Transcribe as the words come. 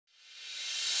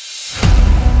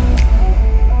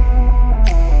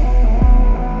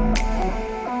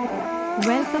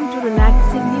Welcome to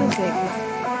Relaxing Musics.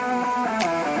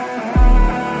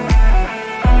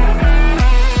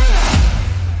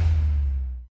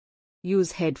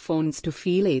 Use headphones to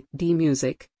feel it.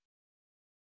 Music.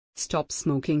 Stop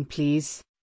smoking, please.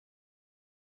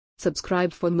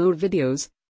 Subscribe for more videos.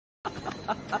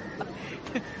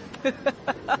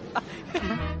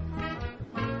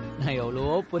 நான்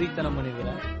எவ்வளவோ பொறித்தனம்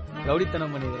பண்ணிருக்கிறேன்,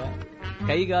 ரவுடித்தனம் பண்ணிருக்கிறேன்,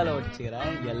 கை கால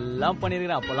வச்சுக்கிறேன், எல்லாம்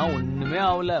பண்ணிருக்கிறேன். அப்பெல்லாம் ஒண்ணுமே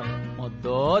ஆகல.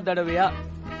 மொத தடவையா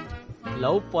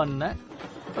லவ் பண்ண.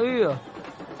 ஐயோ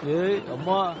ஏய்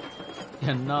அம்மா,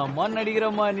 என்ன அம்மா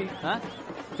நடிக்கிறம்மா நீ.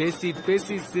 பேசி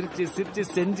பேசி சிரிச்சு சிரிச்சு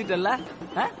செஞ்சுட்டல.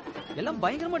 எல்லாம்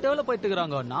பயங்கரமா டெவலப் ஆயிட்டு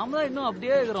இருக்கிறாங்க. நாம தான் இன்னும்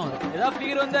அப்படியே இருக்கிறோம். ஏதாவது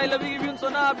ஃபிகர் வந்து ஐ லவ் யூ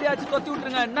சொன்னா அப்படியே ஆச்சு கொத்தி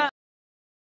விட்டுருங்க. என்ன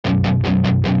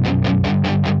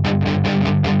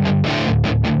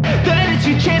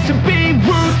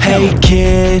Hey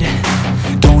kid,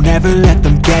 don't ever let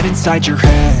them get inside your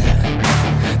head.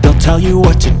 They'll tell you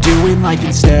what to do in life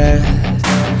instead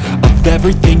of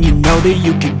everything you know that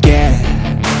you could get.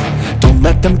 Don't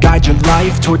let them guide your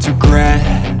life towards regret.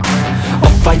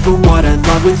 I'll fight for what I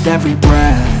love with every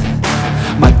breath.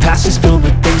 My past is filled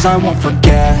with things I won't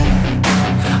forget.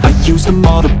 I use them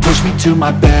all to push me to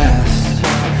my best.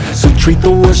 So treat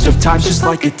the worst of times just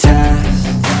like a test.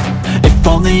 If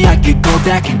only I could go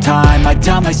back in time, I'd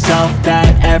tell myself that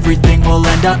everything will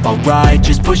end up alright.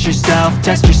 Just push yourself,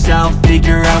 test yourself,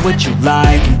 figure out what you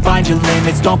like, and find your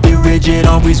limits, don't be rigid,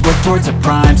 always work towards a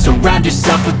prime. Surround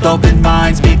yourself with open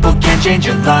minds, people can change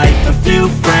your life. A few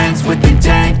friends with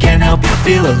intent can help you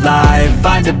feel alive.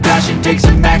 Find a passion, take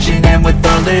some action, and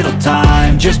with a little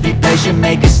time, just be patient,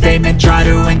 make a statement, try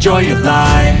to enjoy your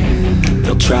life.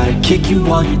 They'll try to kick you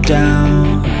while you're down.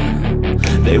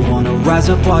 They wanna rise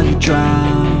up while you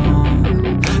drown.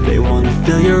 They wanna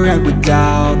fill your head with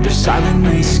doubt. They're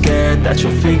silently scared that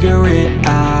you'll figure it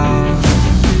out.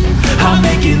 I'll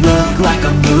make it look like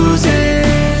I'm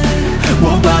losing,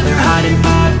 won't bother hiding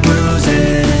my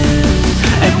bruises.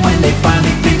 And when they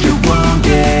finally think you're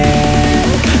wounded,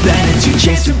 then it's your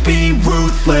chance to be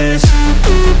ruthless.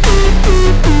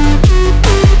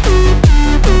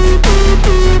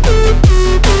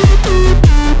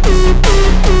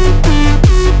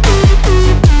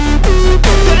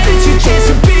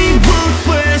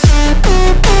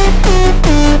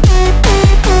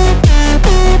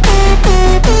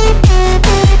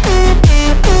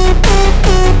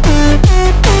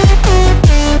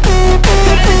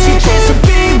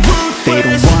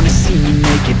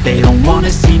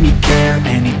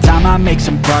 Make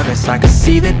some progress, I can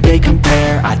see that they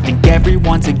compare. I think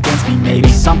everyone's against me,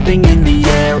 maybe something in the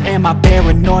air. Am I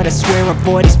paranoid? I swear a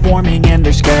void is forming and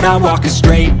they're scared. I walk a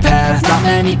straight path, not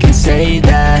many can say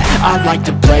that. I like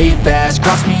to play fast,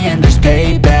 cross me and there's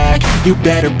payback. You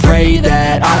better pray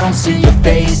that I don't see your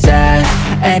face at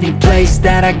any place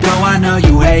that I go. I know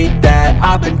you hate that.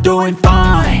 I've been doing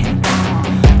fine,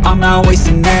 I'm not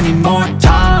wasting any more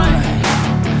time.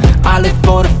 I live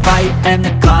for the fight and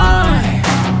the climb,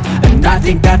 and I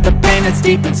think that the pain that's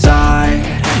deep inside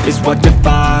is what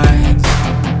defines.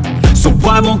 So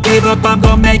I won't give up, I'm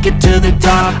gonna make it to the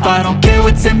top. I don't care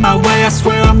what's in my way, I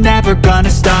swear I'm never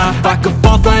gonna stop. I could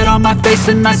fall flat on my face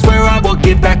and I swear I will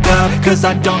get back up, cause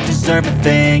I don't deserve a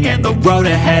thing and the road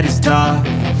ahead is tough.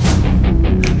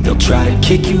 They'll try to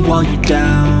kick you while you're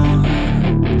down.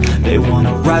 They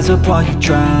wanna rise up while you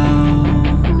drown.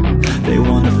 They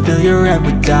wanna fill your head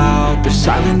with doubt. They're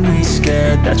silently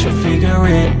scared that you'll figure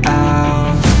it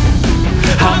out.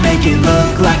 I'll make it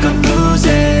look like I'm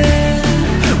losing,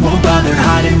 won't bother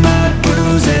hiding my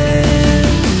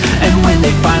bruises. And when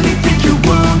they finally think you're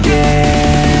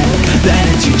wounded, then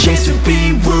it's your chance to be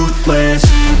ruthless.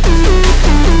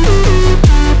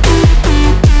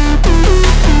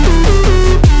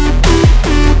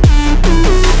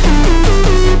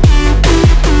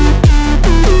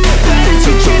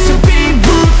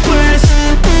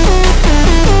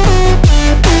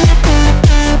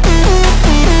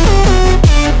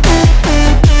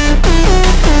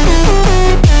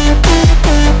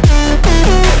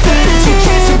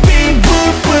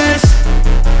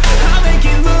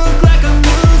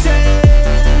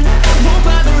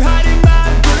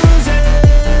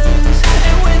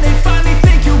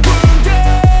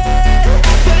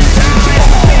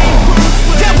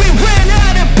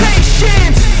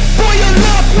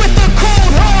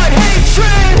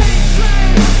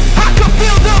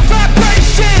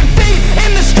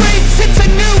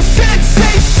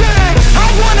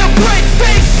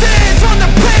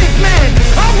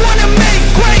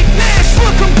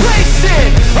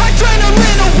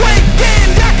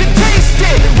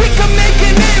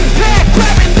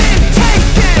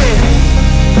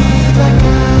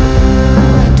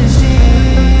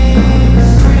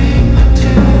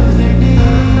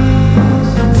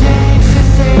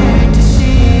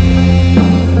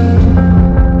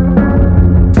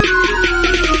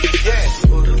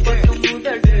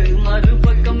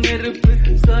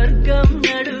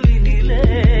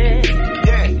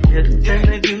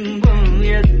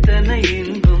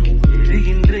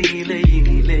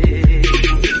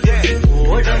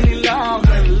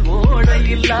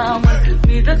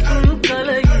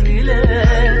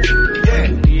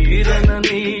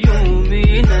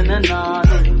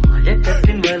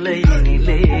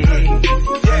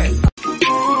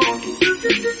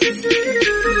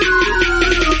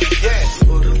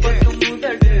 ஒரு பக்கம்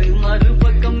முதடு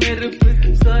மறுபக்கம் நெருப்பு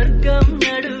சொர்க்கம்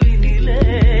நடுவினிலே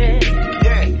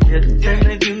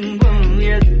எத்தனை துன்பம்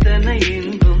எத்தனை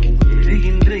இன்பம்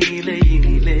எரிகின்ற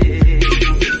இலையினிலே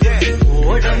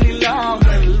ஓடம்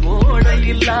இல்லாமல் ஓடை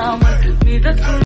இல்லாமல் மிதக்கும்